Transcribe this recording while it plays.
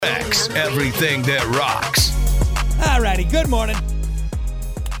rocks everything that rocks. Alrighty, good morning.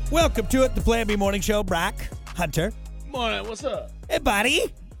 Welcome to it, the Plan B Morning Show. Brock, Hunter. Morning, what's up? Hey,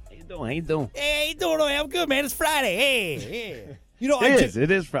 buddy. How you doing? How you doing? Hey, you doing? I'm good, man. It's Friday. Hey. You know, It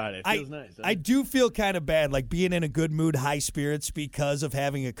is Friday. It feels nice. I do feel kind of bad, like being in a good mood, high spirits because of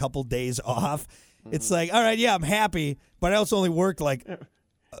having a couple days off. It's like, all right, yeah, I'm happy, but I also only worked like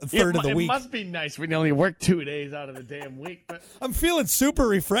a third of the week. It must be nice when you only work 2 days out of the damn week. But I'm feeling super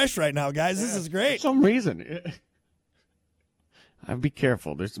refreshed right now, guys. This is for great. some reason. Be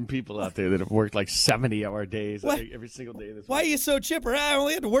careful. There's some people out there that have worked like 70-hour days every single day this Why are week. you so chipper? I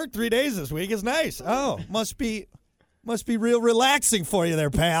only had to work 3 days this week. It's nice. Oh, must be real relaxing for you there,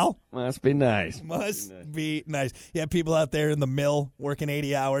 pal. Must be nice. Must be nice. Yeah, people out there in the mill working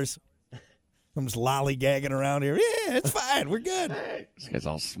 80 hours. I'm just lollygagging around here. Yeah, it's fine. We're good. This guy's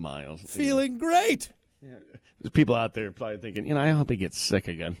all smiles. Feeling great. There's people out there probably thinking, I hope he gets sick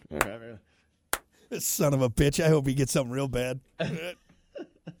again. This son of a bitch. I hope he gets something real bad.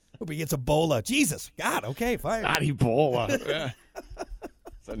 Hope he gets Ebola. Jesus. God, okay, fine. Not Ebola. Yeah.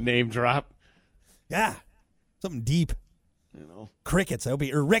 It's a name drop. Yeah. Something deep. Crickets. I hope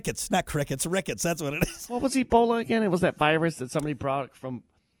or rickets. Not crickets. Rickets. That's what it is. What was Ebola again? It was that virus that somebody brought from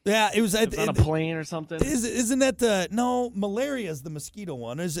Yeah, it was on a plane or something. Isn't that malaria is the mosquito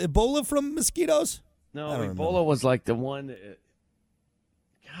one. Is Ebola from mosquitoes? No, I don't Ebola remember. was like the one.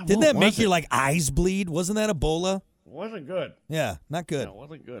 God, Didn't what that make was your it? like eyes bleed? Wasn't that Ebola? Wasn't good. Yeah, not good. No,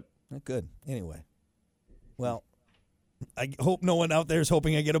 wasn't good. Not good. Anyway, well, I hope no one out there is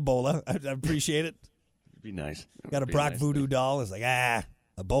hoping I get Ebola. I appreciate it. It'd be nice. Got a Brock voodoo doll. It's like,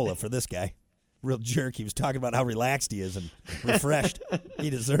 Ebola for this guy. Real jerk. He was talking about how relaxed he is and refreshed. He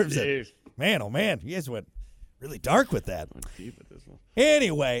deserves it. Man, oh man, you guys went really dark with that. Deep with this one.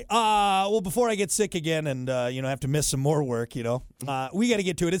 Anyway, well, before I get sick again and have to miss some more work, we got to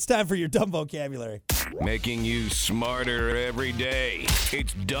get to it. It's time for your dumb vocabulary. Making you smarter every day.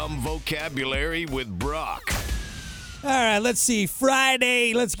 It's Dumb Vocabulary with Brock. All right, let's see.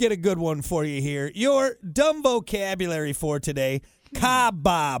 Friday, let's get a good one for you here. Your dumb vocabulary for today,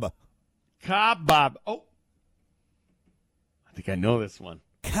 kabob. Kabob. Oh. I think I know this one.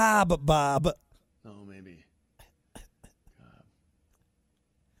 Kabob. Oh, maybe.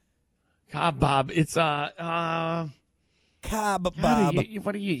 Kabob. It's Kabob.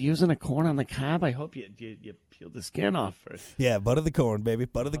 what are you using a corn on the cob? I hope you peel the skin off first. Yeah, butter the corn, baby.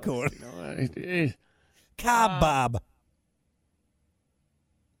 Butter the corn. Kabob.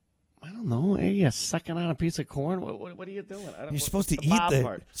 I don't know. Are you sucking on a piece of corn? What are you doing? You're supposed to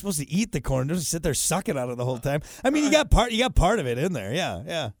eat the corn. Don't just sit there sucking on it the whole time. I mean, you got part of it in there.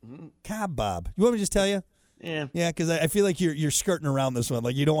 Yeah. Kabob. You want me to just tell you? Yeah. Yeah, because I feel like you're skirting around this one.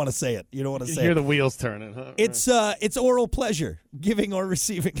 Like you don't want to say it. You don't want to say hear it. the wheels turning, huh? It's oral pleasure, giving or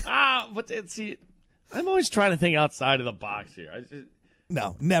receiving. See, I'm always trying to think outside of the box here.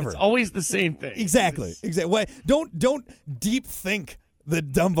 No, never. It's always the same thing. Exactly. Why? Don't deep think the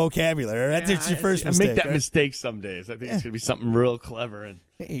dumb vocabulary. That's your first mistake. I make that right? mistake some days. I think it's gonna be something real clever and.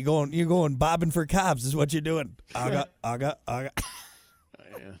 Hey, you're going bobbing for cobs is what you're doing. Aga. Yeah.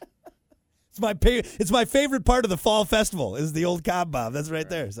 It's my favorite part of the fall festival is the old cob bob. That's right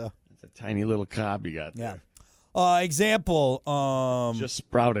there. So It's a tiny little cob you got there. yeah. Example. Just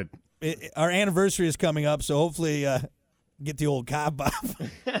sprouted. Our anniversary is coming up, so hopefully get the old cob bob.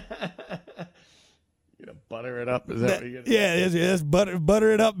 You gonna butter it up? Is that what you're gonna Yeah, yes.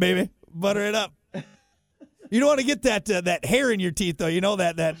 Butter it up, baby. Butter it up. You don't want to get that hair in your teeth, though. You know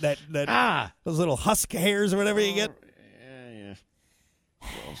that those little husk hairs or whatever you get. Yeah.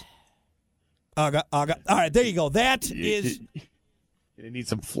 Aga. All right, there you go. That is. You're gonna need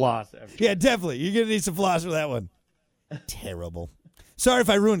some floss after. Yeah, definitely. You're gonna need some floss for that one. Terrible. Sorry if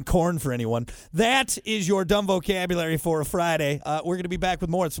I ruined corn for anyone. That is your dumb vocabulary for a Friday. We're going to be back with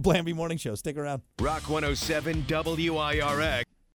more. It's the Plan B Morning Show. Stick around. Rock 107 WIRX.